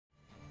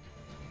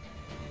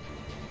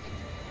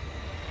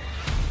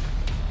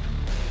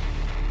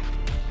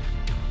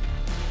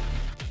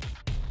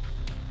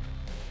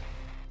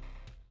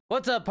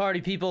What's up,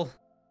 party people?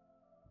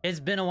 It's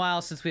been a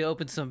while since we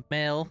opened some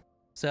mail,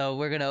 so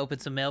we're gonna open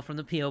some mail from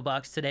the P.O.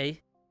 box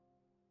today.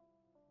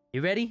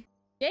 You ready?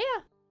 Yeah.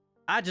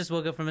 I just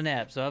woke up from a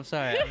nap, so I'm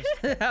sorry.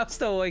 I'm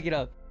still waking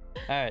up.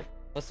 Alright,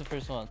 what's the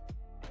first one?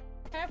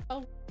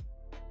 Careful.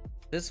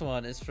 This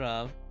one is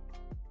from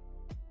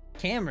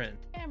Cameron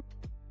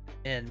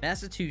in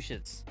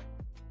Massachusetts.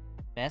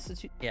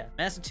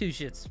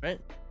 Massachusetts, right?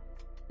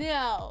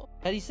 No.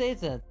 How do you say it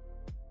then?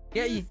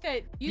 Yeah,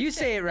 you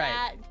say it right.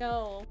 That.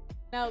 No,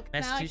 'cause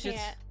Massachusetts?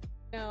 now I can't.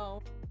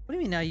 No. What do you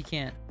mean now you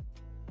can't?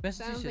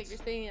 Massachusetts. Sounds like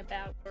you're saying a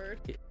bad word.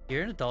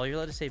 You're an adult, you're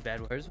allowed to say bad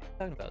words. What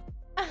are you talking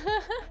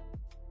about?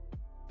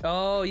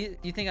 Oh,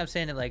 you think I'm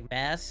saying it like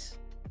mass?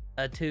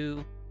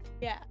 Two?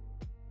 Yeah.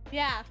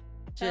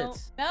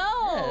 Shits. No.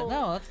 Yeah,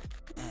 no.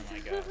 Oh my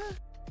god.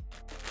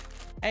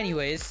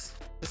 Anyways,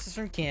 this is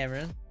from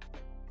Cameron.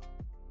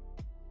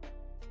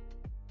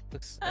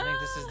 Looks. I think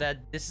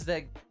this is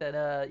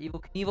that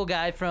evil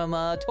guy from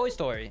Toy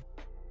Story.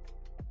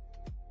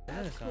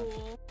 That's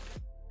cool.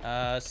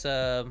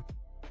 Some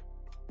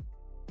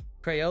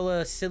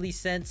Crayola Silly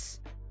Scents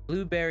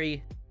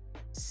Blueberry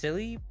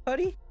Silly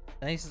Putty.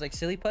 I think this is like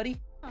Silly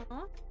Putty.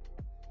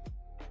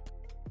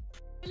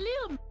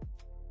 Little.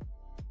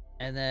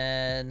 And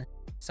then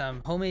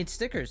some homemade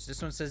stickers. This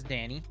one says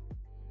Danny.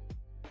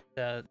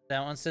 That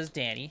one says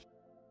Danny.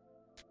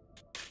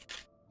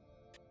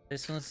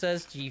 This one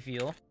says G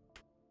Fuel.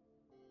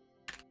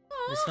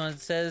 This one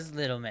says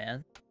Little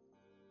Man.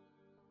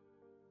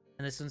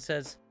 And this one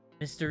says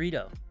Mr.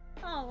 Rito.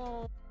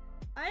 Oh,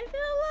 I feel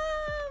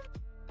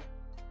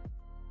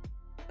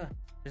love.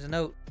 There's a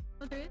note.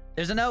 Oh, there is?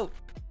 There's a note.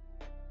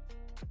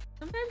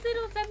 Sometimes they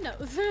don't send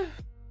notes.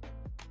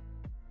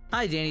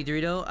 Hi, Danny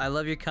Dorito. I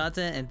love your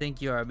content and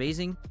think you are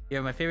amazing.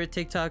 You're my favorite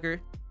TikToker.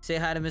 Say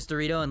hi to Mr.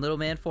 Rito and Little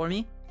Man for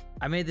me.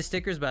 I made the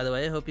stickers, by the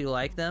way. I hope you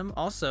like them.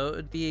 Also,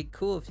 it'd be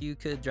cool if you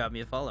could drop me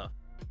a follow.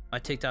 My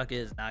TikTok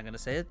is not gonna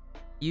say it.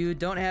 You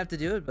don't have to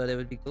do it, but it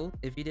would be cool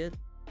if you did.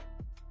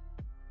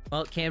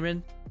 Well,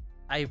 Cameron,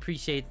 I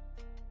appreciate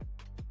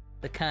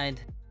the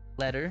kind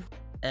letter.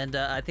 And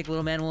I think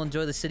Little Man will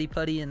enjoy the city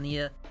putty and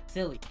the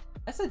silly.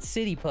 I said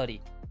city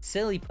putty.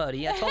 Silly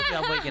putty. I told you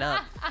I'm waking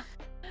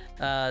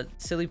up.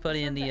 Silly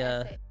putty and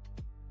the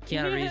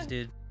Keanu Reeves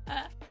dude.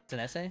 It's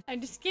an essay?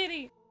 I'm just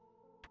kidding.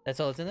 That's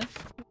all that's in there?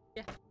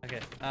 Yeah. Okay.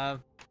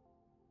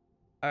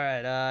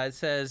 Alright, it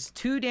says,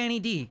 to Danny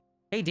D.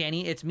 Hey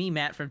Danny, it's me,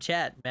 Matt from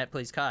chat. Matt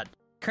plays COD.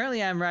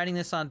 Currently, I'm writing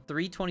this on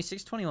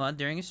 3/26/21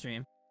 during a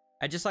stream.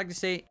 I'd just like to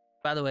say,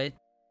 by the way,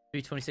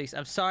 3/26.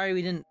 I'm sorry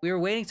we were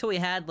waiting until we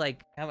had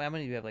like, how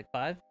many do we have, like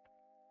 5?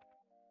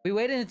 We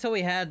waited until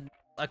we had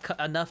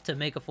enough to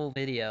make a full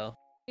video.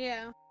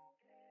 Yeah.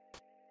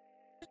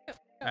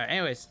 Alright,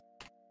 anyways.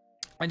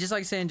 I'd just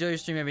like to say enjoy your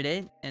stream every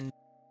day and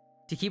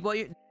to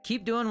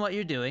keep doing what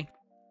you're doing.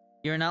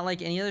 You're not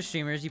like any other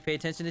streamers. You pay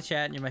attention to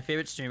chat and you're my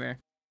favorite streamer.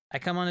 I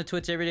come on to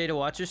Twitch every day to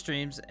watch your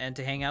streams and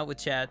to hang out with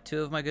chat.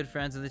 2 of my good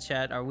friends in the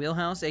chat are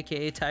Wheelhouse,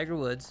 aka Tiger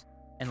Woods,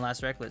 and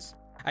Last Reckless.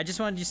 I just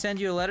wanted to send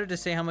you a letter to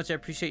say how much I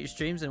appreciate your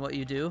streams and what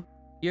you do.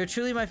 You're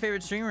truly my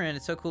favorite streamer and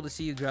it's so cool to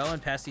see you grow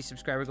and pass these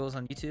subscriber goals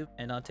on YouTube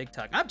and on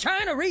TikTok. I'm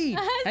trying to read!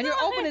 And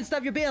you're opening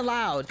stuff, you're being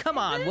loud. Come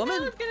on,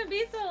 woman! It's gonna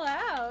be so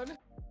loud.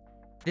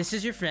 This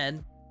is your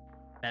friend,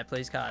 Matt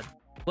Plays COD.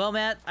 Well,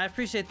 Matt, I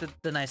appreciate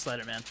the nice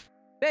letter, man.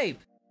 Babe!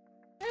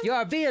 You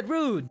are being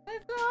rude! I'm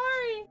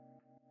sorry.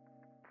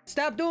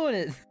 Stop doing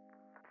it!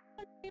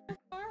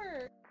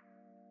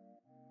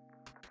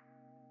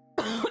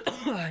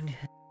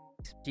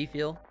 G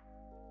Fuel.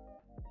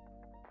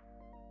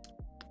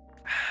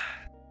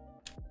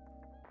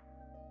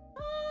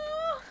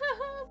 Oh,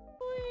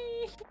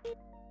 sweet.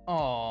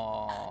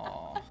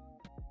 Aww.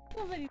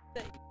 Somebody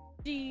said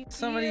G.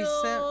 Somebody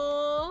said.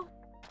 Oh.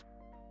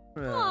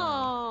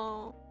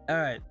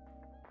 Alright.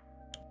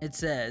 It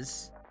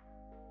says.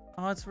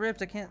 Oh, it's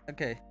ripped. I can't.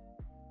 Okay.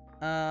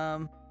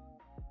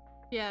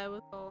 Yeah, it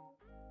was all.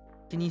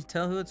 Can you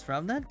tell who it's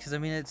from then? Because I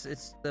mean, it's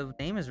the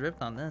name is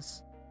ripped on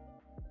this.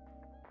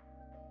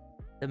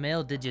 The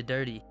mail did you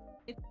dirty.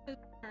 It's the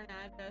return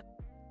address.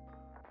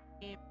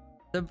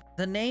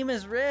 The name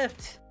is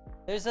ripped.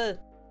 There's a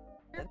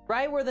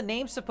right where the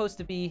name's supposed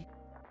to be.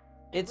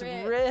 It's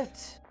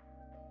ripped.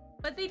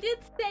 But they did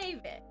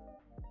save it.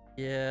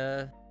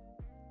 Yeah.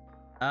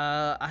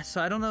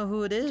 So I don't know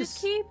who it is.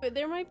 Just keep it.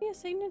 There might be a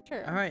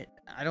signature. All right.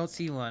 I don't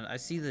see one. I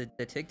see the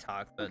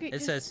TikTok, but Okay,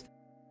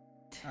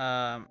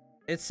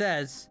 it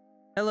says,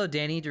 hello,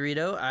 Danny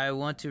Dorito. I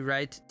want to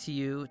write to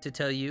you to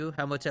tell you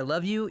how much I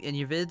love you in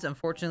your vids.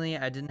 Unfortunately,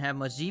 I didn't have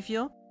much G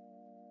Fuel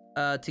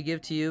to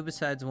give to you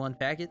besides 1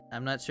 packet.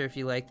 I'm not sure if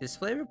you like this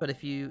flavor, but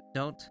if you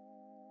don't,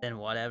 then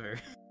whatever.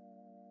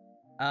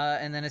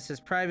 And then it says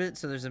private,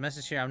 so there's a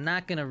message here I'm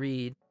not gonna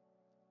read.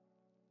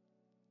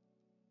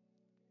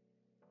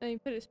 And he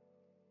put his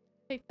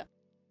TikTok.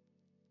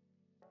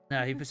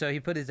 No, he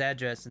put his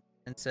address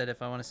and said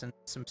if I want to send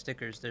some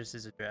stickers, there's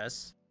his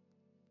address.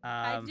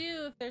 I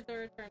do if there's a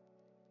return.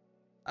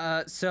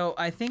 So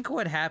I think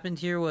what happened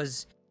here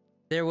was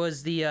there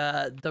was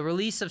the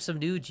release of some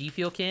new G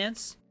Fuel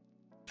cans,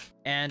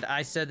 And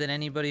I said that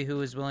anybody who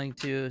was willing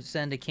to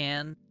send a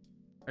can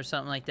or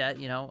something like that,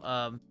 you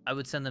know, I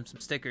would send them some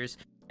stickers.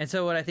 And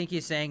so what I think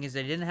he's saying is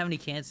that he didn't have any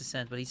cans to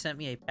send, but he sent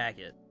me a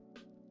packet.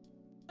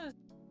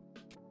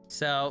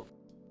 So,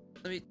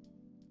 let me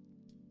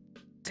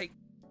take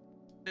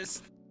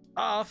this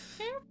off.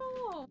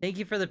 Careful. Thank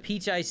you for the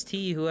peach iced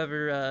tea,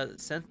 whoever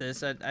sent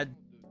this.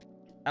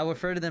 I'll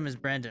refer to them as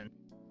Brendan,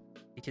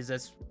 because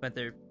that's what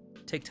their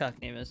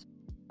TikTok name is.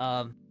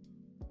 But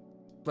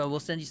we'll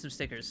send you some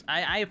stickers.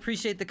 I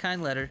appreciate the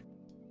kind letter,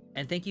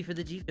 and thank you for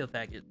the G Fuel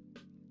packet.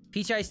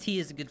 Peach iced tea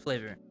is a good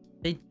flavor.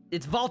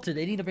 It's vaulted.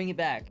 They need to bring it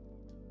back.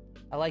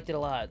 I liked it a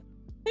lot.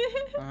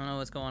 I don't know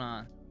what's going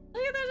on.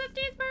 Look at, there's a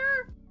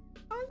cheeseburger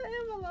on the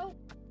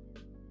envelope.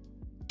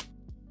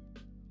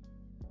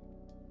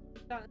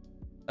 Jonathan.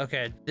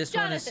 Okay,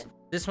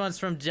 this one's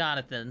from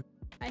Jonathan.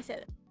 I said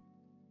it.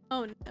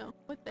 Oh no!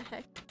 What the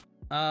heck?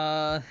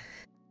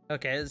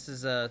 Okay, this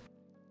is a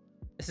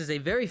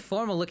very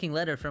formal looking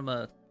letter from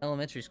a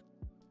elementary school.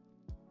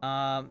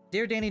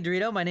 Dear Danny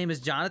Dorito, my name is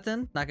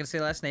Jonathan. Not gonna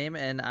say last name,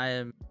 and I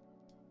am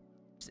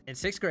in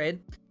 6th grade.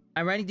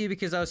 I'm writing to you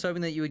because I was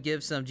hoping that you would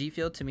give some G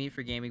Fuel to me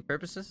for gaming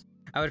purposes.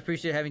 I would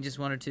appreciate having just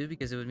 1 or 2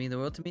 because it would mean the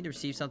world to me to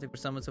receive something from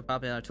someone so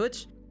popular on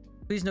Twitch.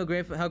 Please know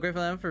how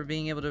grateful I am for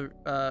being able to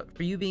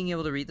for you being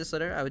able to read this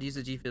letter. I would use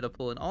the G Fuel to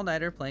pull an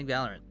all-nighter playing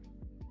Valorant.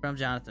 From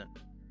Jonathan.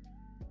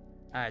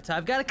 Alright, so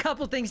I've got a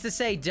couple things to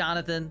say,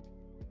 Jonathan.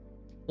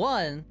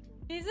 One,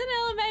 he's in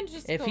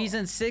elementary school. if he's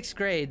in 6th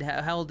grade,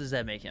 how old does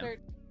that make him?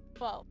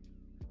 12.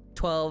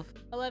 12.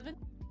 11?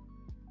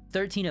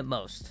 13 at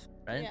most,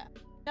 right? Yeah.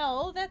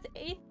 No, that's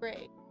 8th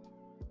grade.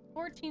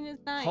 14 is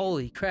 9.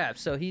 Holy crap,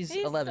 so he's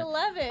 11.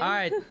 11.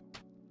 Alright,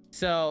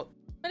 so...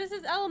 But this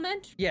is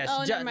elementary. Yes,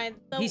 oh, never mind.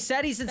 So he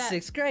said he's in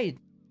 6th grade.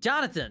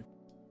 Jonathan,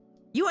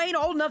 you ain't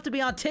old enough to be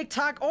on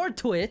TikTok or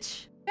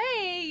Twitch.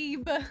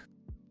 Babe!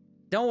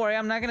 Don't worry,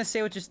 I'm not gonna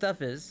say what your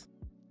stuff is.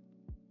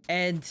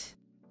 And...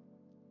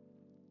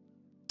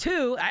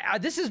 2,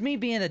 this is me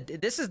being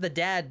this is the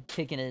dad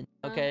kicking in,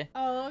 okay?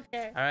 Oh,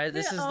 okay. Alright,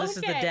 this is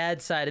the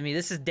dad side of me.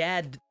 This is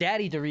Daddy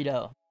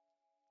Dorito.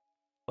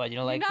 What, you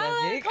don't like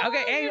that?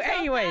 Okay,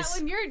 anyways.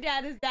 When your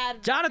dad is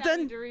Dad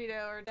Jonathan! Daddy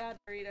Dorito or Dad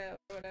Dorito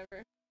or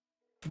whatever.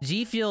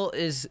 G Fuel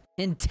is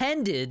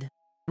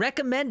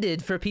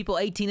recommended for people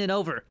 18 and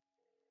over.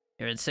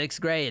 You're in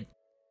 6th grade.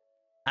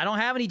 I don't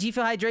have any G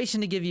Fuel hydration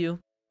to give you,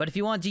 but if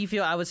you want G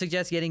Fuel, I would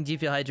suggest getting G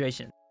Fuel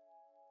hydration.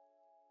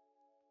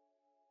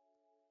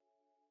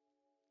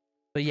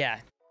 But yeah,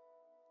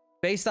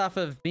 based off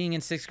of being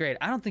in 6th grade,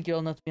 I don't think you're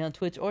old enough to be on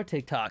Twitch or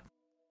TikTok.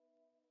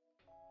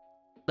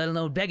 Let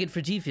alone begging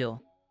for G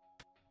Fuel.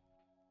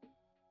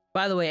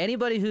 By the way,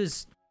 anybody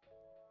who's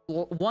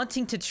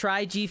wanting to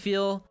try G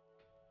Fuel,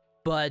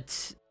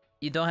 but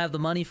you don't have the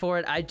money for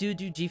it, I do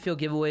G Fuel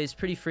giveaways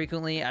pretty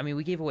frequently. I mean,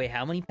 we gave away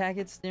how many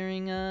packets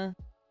during,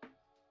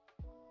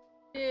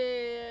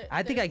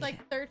 I think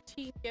like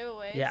 13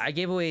 giveaways. Yeah, I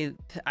gave away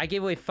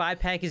 5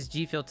 packets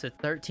G Fuel to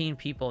 13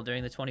 people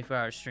during the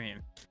 24-hour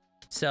stream.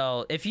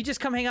 So if you just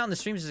come hang out in the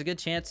streams, there's a good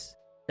chance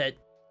that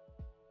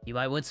you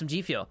might win some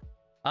G Fuel.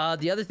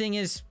 The other thing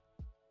is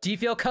G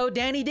Fuel code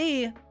Danny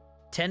D,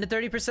 10 to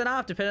 30%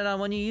 off depending on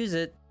when you use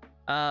it.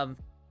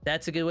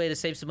 That's a good way to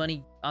save some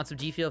money on some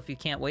G Fuel if you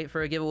can't wait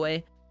for a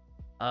giveaway,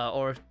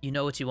 or if you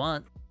know what you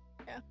want.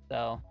 Yeah.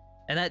 So,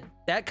 and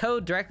that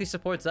code directly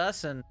supports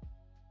us and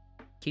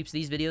keeps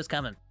these videos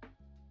coming.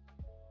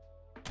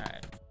 All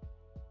right.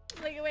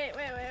 Like, wait.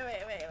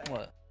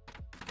 What?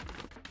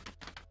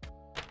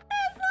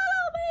 It's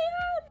Little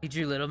Man! You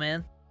drew Little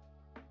Man?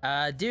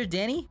 Dear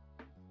Danny,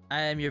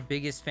 I am your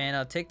biggest fan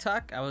on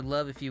TikTok. I would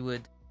love if you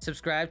would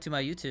subscribe to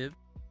my YouTube.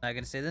 Not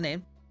gonna say the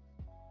name.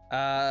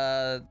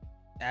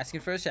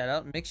 Asking for a shout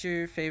out. Mix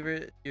your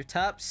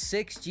top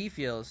 6 G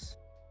Fuels.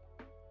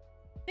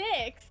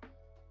 6?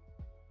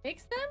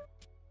 Mix them?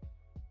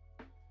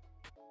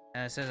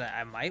 And it says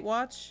I might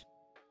watch.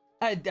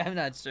 I'm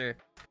not sure.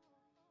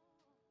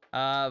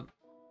 I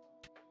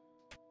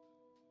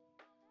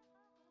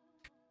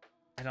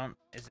don't.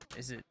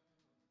 Is it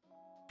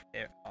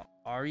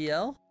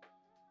Ariel?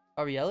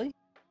 Arieli?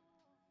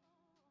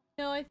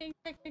 No, I think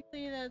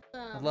technically that's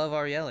I love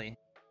Arieli.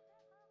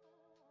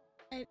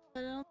 but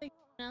I don't think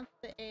you pronounce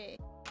the A.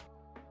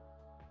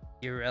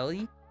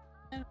 Ureli?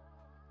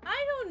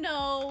 I don't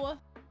know.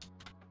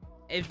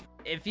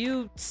 If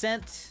you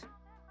sent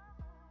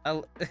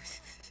a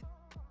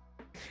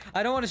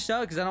I don't want to show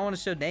it because I don't want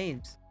to show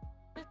names.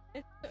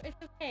 It's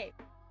okay.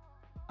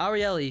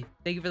 Arieli,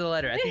 thank you for the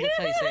letter. I think that's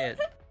how you say it.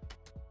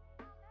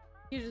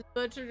 You just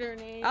butchered her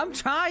name. I'm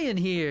trying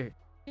here.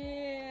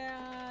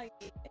 Yeah.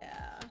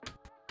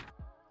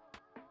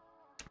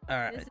 All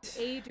right. This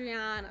is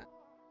Adriana.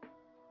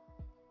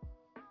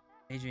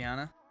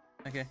 Adriana?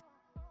 Okay.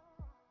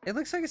 It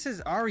looks like it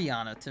says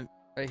Ariana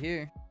right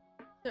here.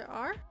 There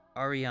are?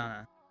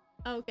 Ariana.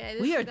 Okay.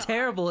 We are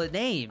terrible at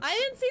names. I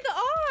didn't see the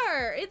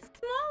R. It's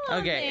small.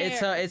 Okay,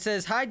 it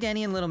says, "Hi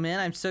Danny and Little Man.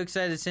 I'm so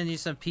excited to send you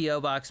some PO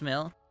box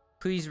mail.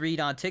 Please read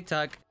on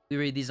TikTok. We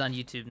read these on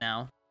YouTube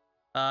now.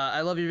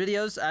 I love your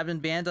videos. I've been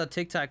banned on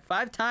TikTok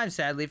 5 times,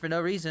 sadly, for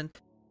no reason.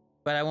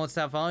 But I won't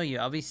stop following you.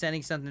 I'll be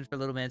sending something for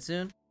Little Man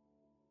soon.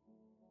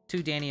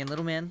 To Danny and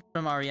Little Man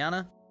from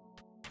Ariana.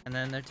 And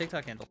then their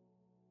TikTok handle.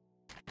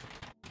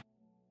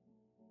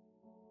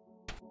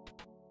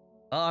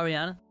 Oh,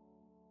 Ariana.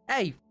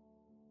 Hey!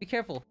 Be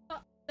careful.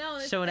 No,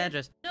 it's, Show an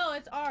address. No,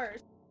 it's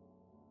ours.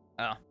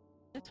 Oh.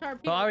 It's our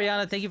Well,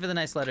 Ariana, thank you for the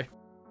nice letter.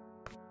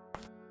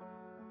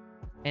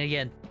 And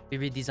again, we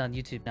read these on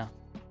YouTube now.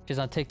 Because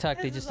on TikTok,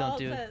 they just don't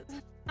do it.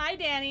 Hi,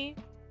 Danny.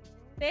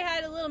 Say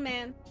hi to Little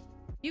Man.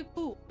 You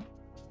cool.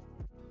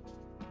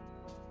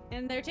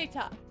 And their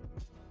TikTok.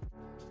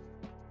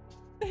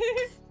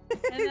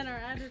 And then our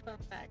address on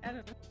the back. I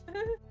don't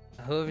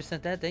know. Whoever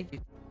sent that, thank you.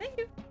 Thank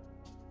you.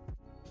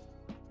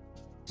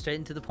 Straight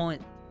into the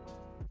point.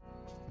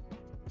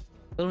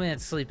 Little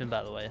Man's sleeping,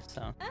 by the way,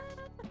 so.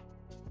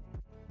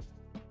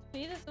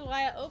 See, this is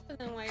why I open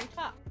them while you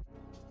talk.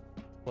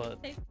 What?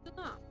 It takes too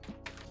long.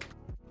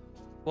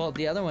 Well,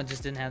 the other one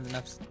just didn't have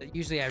enough.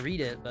 Usually I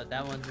read it, but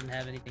that one didn't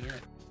have anything in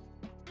it.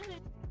 Okay.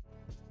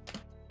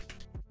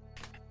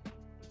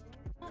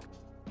 Oh,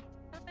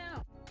 stop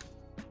now.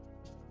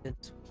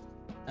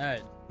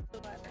 Alright. The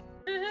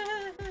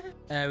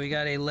letter. We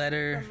got a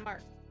letter From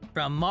Mark.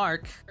 from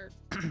Mark.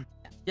 Yeah.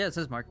 Yeah, it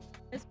says Mark.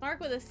 It's Mark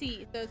with a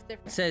C, so it's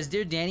different. It says,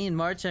 Dear Danny, in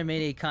March I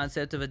made a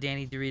concept of a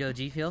Danny Dorito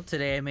G Fuel.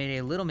 Today I made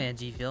a Little Man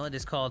G Fuel. It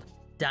is called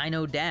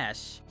Dino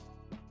Dash.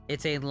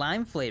 It's a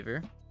lime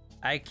flavor.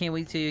 I can't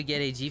wait till you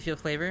get a G Fuel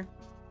flavor.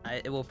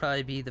 It will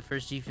probably be the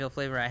first G Fuel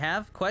flavor I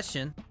have.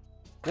 Question: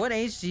 what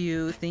age do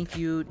you think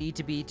you need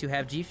to be to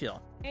have G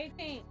Fuel?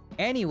 18.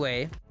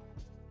 Anyway,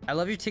 I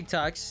love your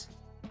TikToks,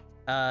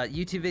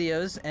 YouTube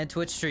videos, and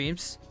Twitch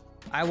streams.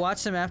 I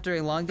watch them after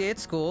a long day at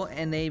school,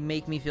 and they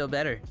make me feel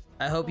better.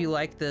 I hope you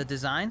like the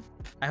design.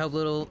 I hope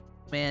Little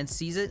Man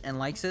sees it and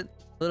likes it.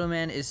 Little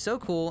Man is so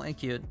cool and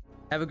cute.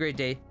 Have a great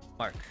day,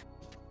 Mark.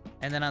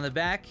 And then on the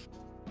back,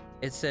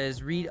 it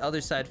says, read other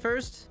side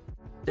first.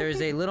 There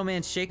is a Little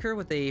Man shaker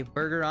with a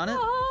burger on it.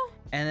 Oh,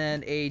 And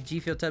then a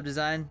G Fuel tub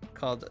design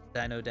called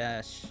Dino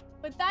Dash.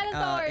 but that is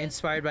ours.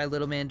 Inspired by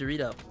Little Man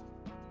Dorito.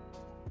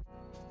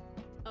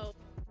 Oh.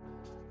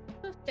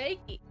 So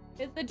shaky.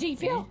 It's the G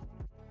Fuel.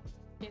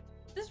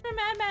 This is from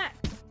Mad Max.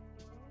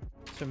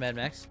 It's from Mad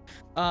Max.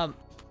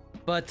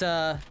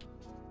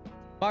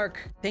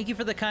 Mark, thank you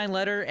for the kind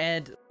letter.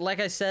 And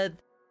like I said,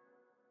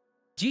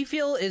 G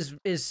Fuel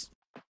is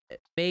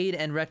made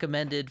and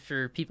recommended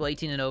for people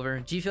 18 and over.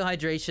 G Fuel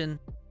hydration,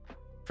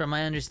 from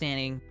my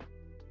understanding,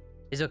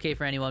 is okay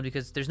for anyone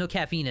because there's no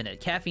caffeine in it.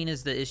 Caffeine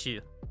is the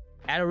issue.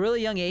 At a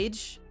really young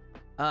age,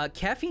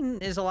 caffeine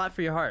is a lot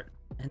for your heart.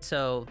 And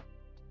so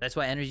that's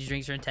why energy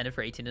drinks are intended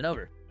for 18 and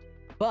over.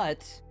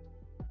 But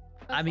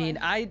I mean,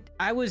 I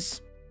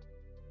was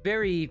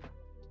very,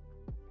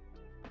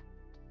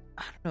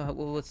 I don't know,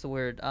 what's the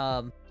word?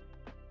 I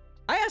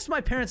asked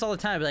my parents all the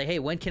time, like, hey,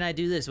 when can I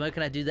do this? When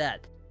can I do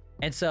that?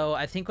 And so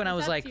I think when I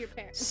was like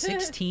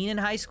 16 in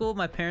high school,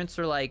 my parents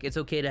were like, it's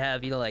okay to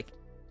have, like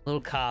a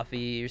little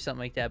coffee or something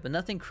like that, but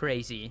nothing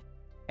crazy.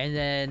 And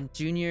then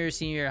junior,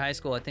 senior year of high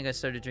school, I think I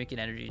started drinking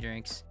energy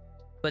drinks.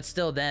 But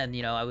still then,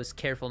 I was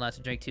careful not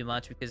to drink too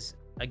much because,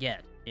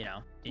 again,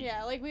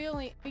 Yeah, like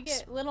we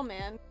get Little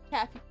Man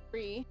caffeine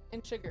free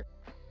and sugar.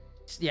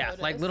 Yeah,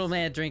 sodas. like Little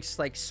Man drinks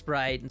like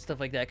Sprite and stuff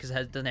like that because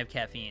it doesn't have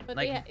caffeine. But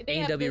like they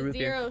have the root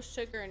beer. 0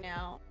 sugar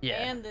now.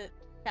 Yeah. And the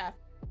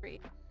caffeine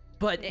free.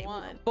 But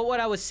what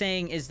I was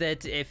saying is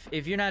that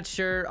if you're not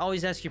sure,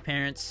 always ask your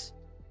parents.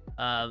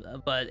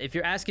 But if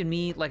you're asking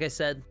me, like I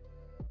said,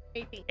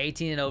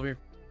 18 and over.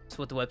 That's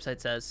what the website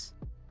says.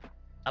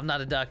 I'm not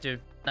a doctor,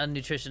 not a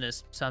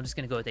nutritionist, so I'm just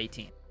gonna go with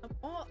 18.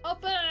 Oh,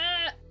 open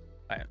it!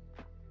 Alright.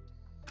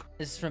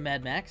 This is from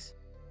Mad Max.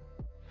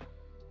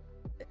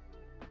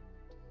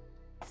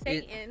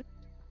 Satan.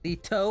 The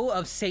toe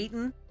of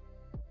Satan.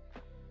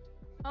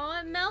 Oh,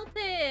 it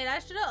melted. I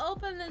should have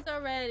opened this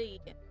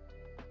already.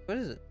 What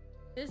is it?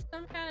 It's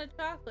some kind of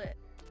chocolate.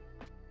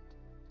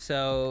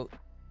 So,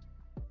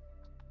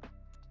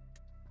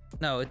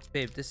 no,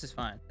 babe, this is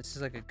fine. This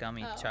is like a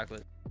gummy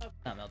chocolate. Oh,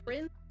 not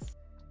melted.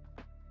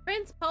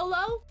 Prince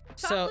Polo chocolate?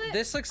 So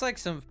this looks like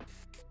some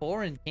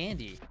foreign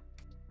candy.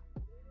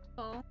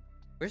 Oh.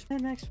 Where's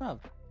Mad Max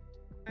from?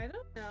 I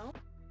don't know.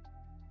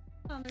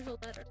 Oh, there's a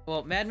letter.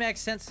 Well, Mad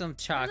Max sent some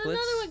chocolates. There's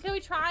another one. Can we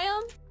try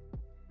them?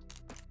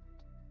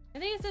 I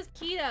think it says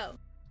keto.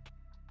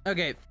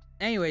 Okay.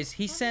 Anyways,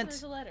 he sent.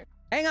 There's a letter.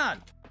 Hang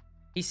on.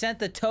 He sent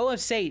the toe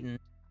of Satan,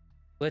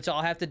 which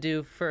I'll have to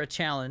do for a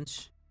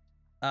challenge.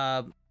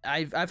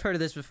 I've heard of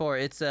this before.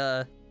 It's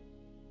a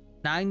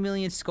 9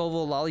 million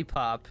Scoville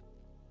lollipop.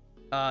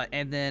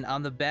 And then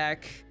on the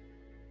back,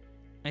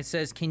 it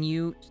says, "Can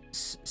you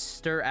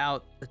stub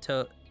out the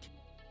toe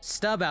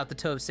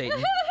of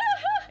Satan?"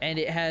 And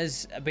it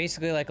has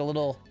basically like a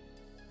little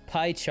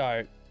pie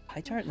chart.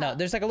 Pie chart? No,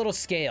 there's like a little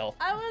scale.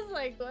 I was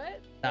like, what?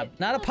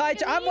 Not a pie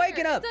chart. I'm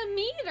waking up. It's a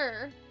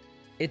meter.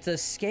 It's a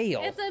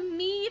scale. It's a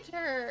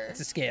meter. It's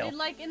a scale.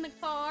 Like in the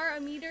car,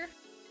 a meter.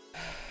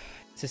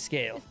 It's a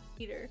scale. It's a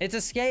meter. It's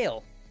a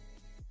scale.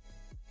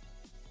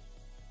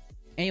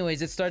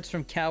 Anyways, it starts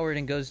from coward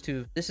and goes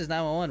to, this is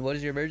 911. What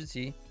is your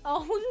emergency?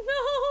 Oh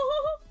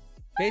no!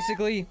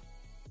 Basically, you're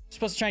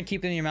supposed to try and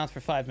keep it in your mouth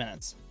for 5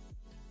 minutes.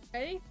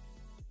 Ready?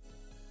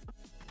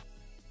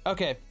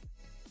 Okay.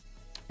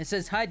 It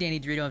says, hi, Danny,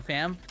 Dorito, and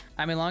fam.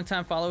 I'm a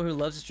longtime follower who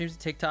loves the streams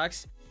and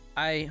TikToks.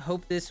 I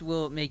hope this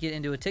will make it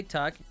into a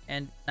TikTok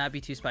and not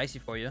be too spicy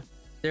for you.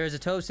 There is a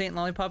toe of Satan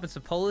lollipop and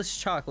some Polish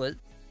chocolate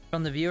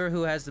from the viewer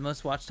who has the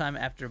most watch time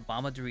after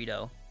Mama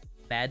Dorito.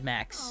 Mad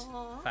Max.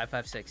 Aww.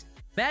 556.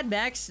 Mad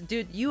Max,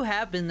 dude, you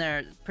have been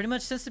there pretty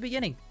much since the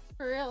beginning.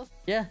 For real.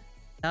 Yeah.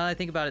 Now that I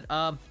think about it.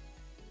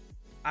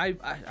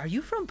 Are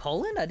you from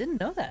Poland? I didn't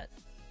know that.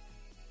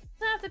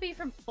 Doesn't have to be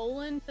from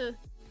Poland to...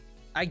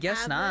 I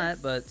guess not,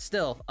 this. but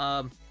still.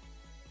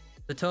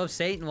 The toe of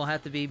Satan will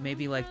have to be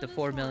maybe like the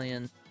 4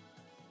 million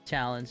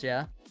challenge,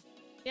 yeah?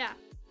 Yeah.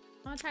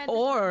 I want to try this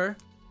Or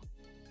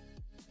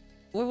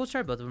we'll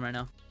try both of them right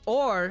now.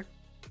 Or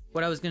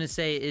what I was gonna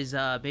say is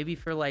maybe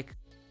for like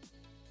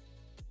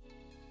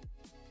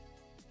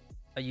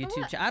a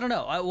YouTube channel. I don't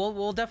know.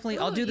 We'll definitely.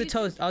 I'll do the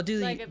toast. I'll do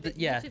the, like a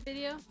yeah. YouTube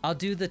video? I'll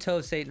do the toe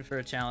of Satan for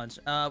a challenge.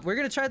 We're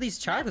gonna try these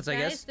chocolates, I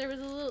guess. There's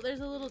a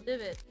little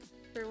divot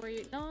for where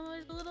you. No,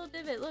 there's a little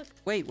divot. Look.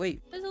 Wait.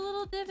 There's a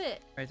little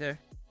divot. Right there.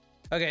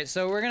 Okay,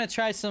 so we're gonna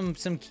try some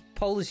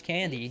Polish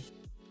candy.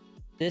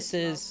 This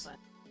is.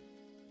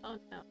 Oh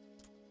no.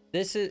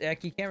 This is.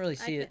 You can't really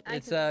see it.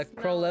 It's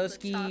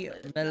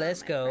Królewski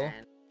Mleczko.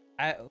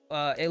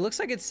 It looks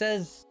like it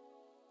says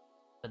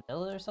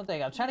vanilla or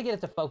something. I'm trying to get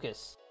it to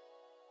focus.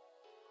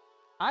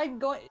 I'm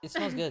going. It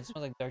smells good. It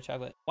smells like dark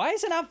chocolate. Why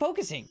is it not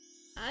focusing?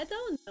 I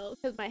don't know,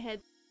 because my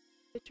head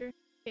picture.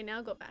 Okay,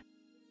 now go back.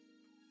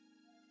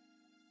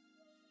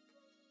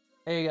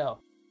 There you go.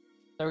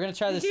 So we're gonna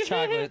try this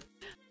chocolate.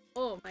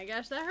 Oh my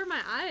gosh, that hurt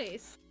my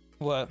eyes.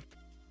 What?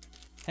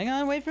 Hang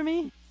on, wait for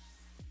me.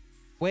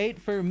 Wait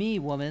for me,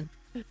 woman.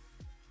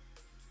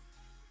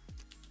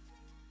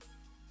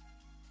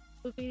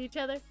 We'll beat each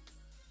other.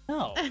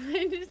 No.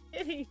 I'm just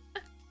kidding.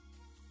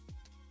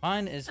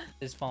 Mine is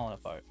falling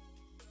apart.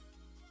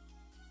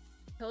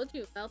 Told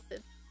you,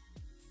 melted.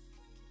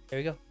 There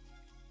we go.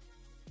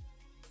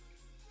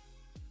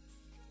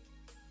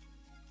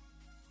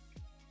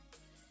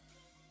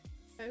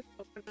 Okay,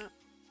 coconut.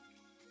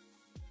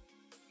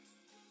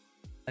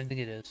 I think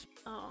it is.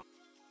 Oh,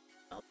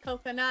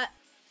 coconut.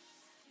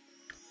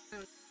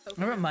 It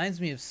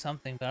reminds me of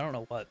something, but I don't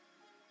know what.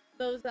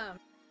 Those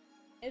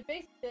it's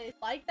basically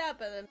like that,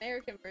 but the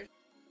American version.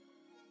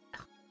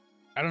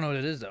 I don't know what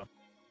it is though.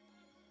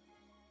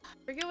 I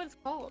forget what it's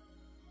called.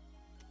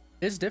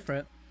 It's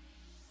different.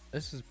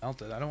 This is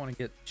melted. I don't want to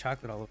get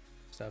chocolate all over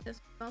stuff.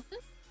 This melted?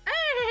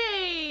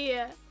 Hey!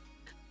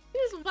 You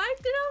just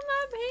wiped it on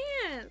my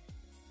pants.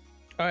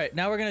 All right,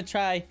 now we're gonna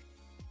try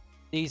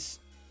these.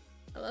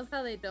 I love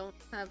how they don't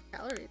have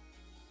calories.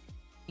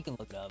 You can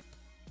look it up.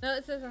 No,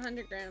 it says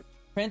 100 grams.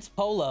 Prince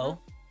Polo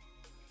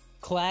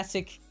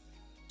classic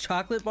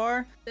chocolate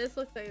bar. This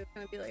looks like it's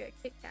gonna be like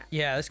a Kit Kat.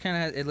 Yeah, this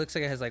kind of it looks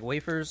like it has like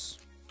wafers.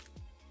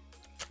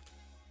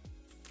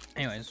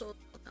 Anyways, It's a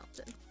little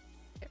melted.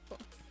 Careful.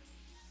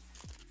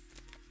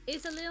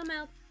 It's a little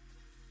melt.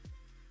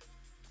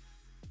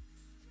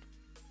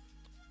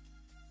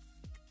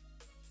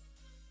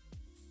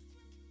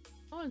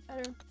 Oh, it's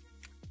better.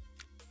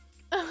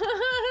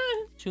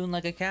 chewing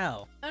like a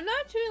cow. I'm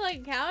not chewing like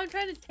a cow. I'm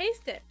trying to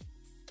taste it.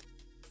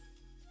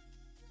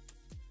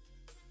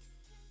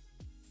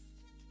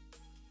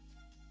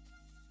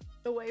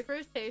 The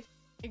wafers taste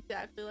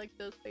exactly like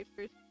those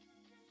wafers.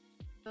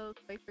 Those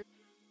wafers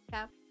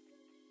have.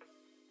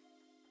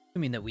 I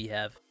mean that we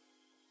have.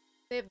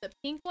 They have the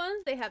pink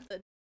ones. They have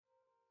the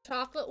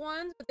chocolate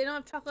ones, but they don't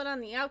have chocolate on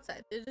the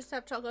outside. They just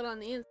have chocolate on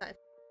the inside,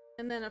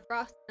 and then a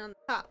frosting on the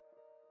top.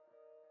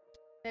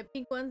 They have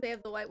pink ones. They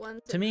have the white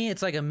ones. To me,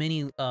 it's like a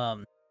mini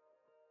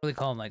what do they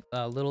call them? Like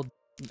little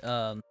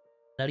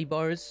nutty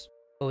bars,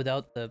 but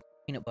without the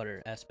peanut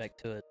butter aspect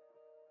to it.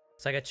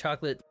 It's like a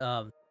chocolate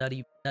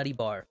nutty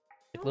bar,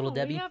 like Little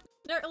Debbie.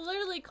 They're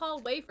literally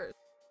called wafers.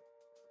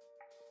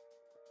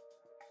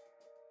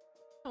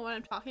 Know what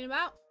I'm talking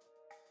about?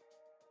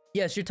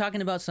 Yes, you're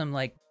talking about some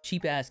like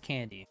cheap ass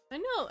candy. I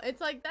know,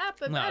 it's like that,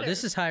 but no, better.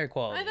 this is higher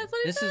quality. That's what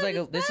it this says, is like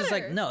a. it's This is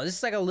like better. no. This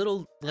is like a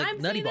little like I'm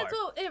nutty saying bar. that's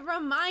what it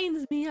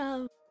reminds me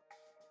of.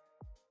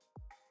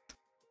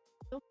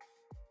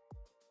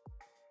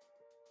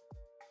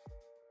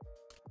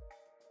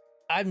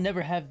 I've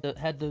never had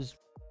those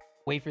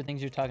wafer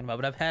things you're talking about,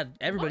 but I've had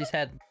everybody's What?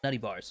 had nutty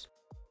bars.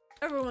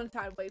 Everyone's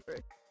had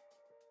wafers.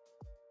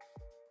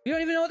 You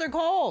don't even know what they're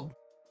called.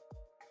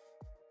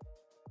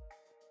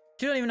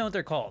 You don't even know what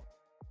they're called.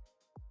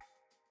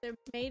 They're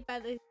made by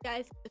the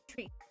guys at the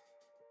tree.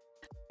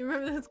 You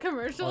remember those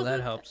commercials? Well,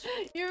 that helps.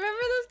 You remember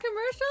those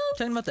commercials?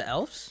 Talking about the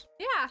elves?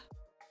 Yeah.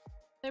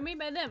 They're made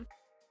by them.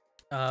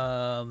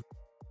 I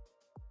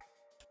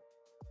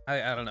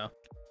don't know.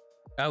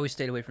 I always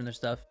stayed away from their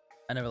stuff.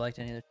 I never liked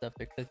any of their stuff.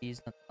 Their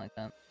cookies, nothing like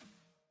that.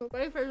 The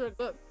wafers are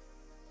good.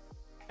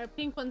 The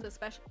pink ones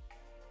especially.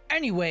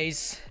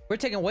 Anyways, we're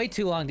taking way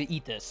too long to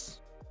eat this.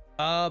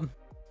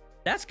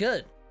 That's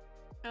good.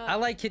 I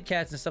like Kit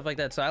Kats and stuff like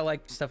that, so I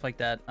like stuff like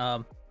that.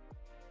 Now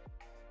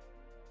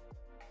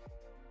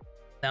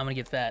I'm gonna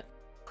get fat.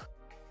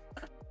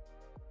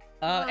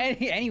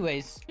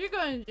 Anyways. You're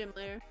going to the gym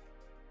later.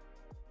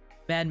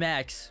 Mad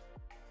Max.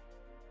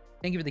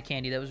 Thank you for the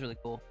candy. That was really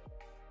cool.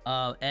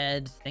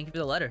 And thank you for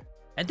the letter.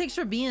 And thanks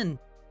for being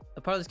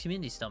a part of this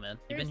community still, man.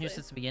 You've been here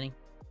since the beginning.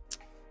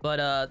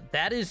 But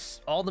that is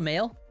all the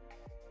mail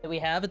that we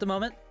have at the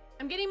moment.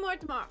 I'm getting more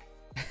tomorrow.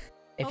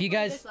 If you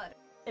guys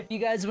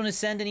want to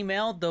send any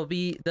mail, there'll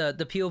be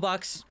the PO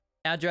box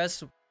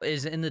address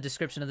is in the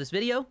description of this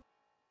video.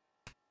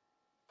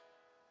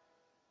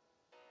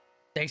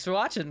 Thanks for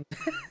watching.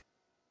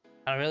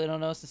 I really don't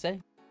know what else to say,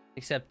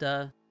 except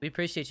we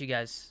appreciate you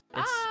guys.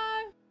 Bye.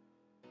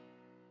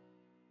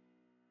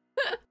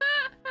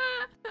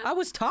 I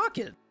was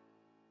talking.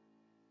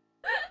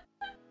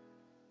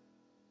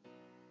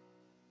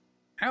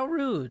 How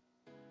rude.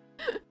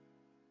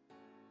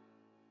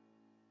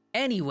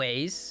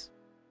 Anyways,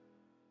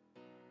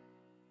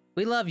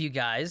 we love you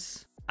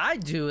guys. I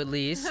do, at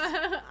least.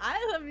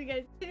 I love you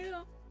guys too.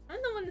 I'm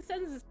the one that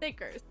sends the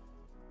stickers.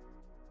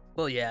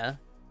 Well, yeah.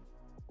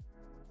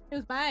 It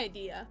was my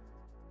idea.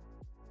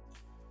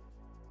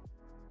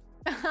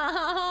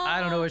 I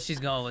don't know where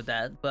she's going with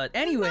that, but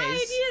anyways. It was my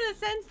idea to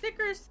send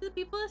stickers to the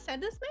people that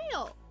send us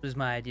mail. It was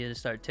my idea to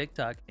start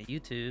TikTok, and a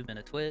YouTube, and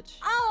a Twitch.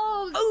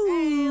 Oh,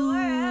 ooh,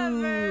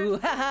 whatever.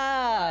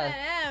 Haha.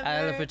 I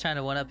don't know if we're trying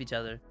to one-up each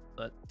other,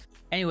 but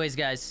anyways,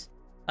 guys,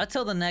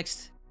 until the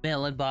next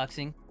mail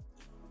unboxing,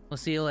 we'll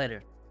see you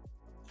later.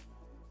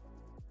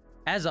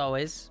 As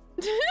always.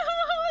 What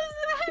was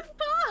that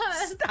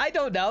pause? I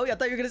don't know. I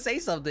thought you were gonna say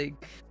something.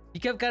 You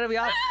kept cutting me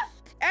off.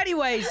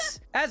 Anyways,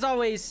 as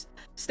always,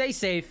 stay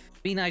safe,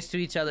 be nice to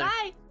each other.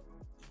 Bye.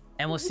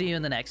 And we'll see you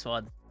in the next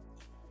one.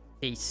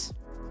 Peace.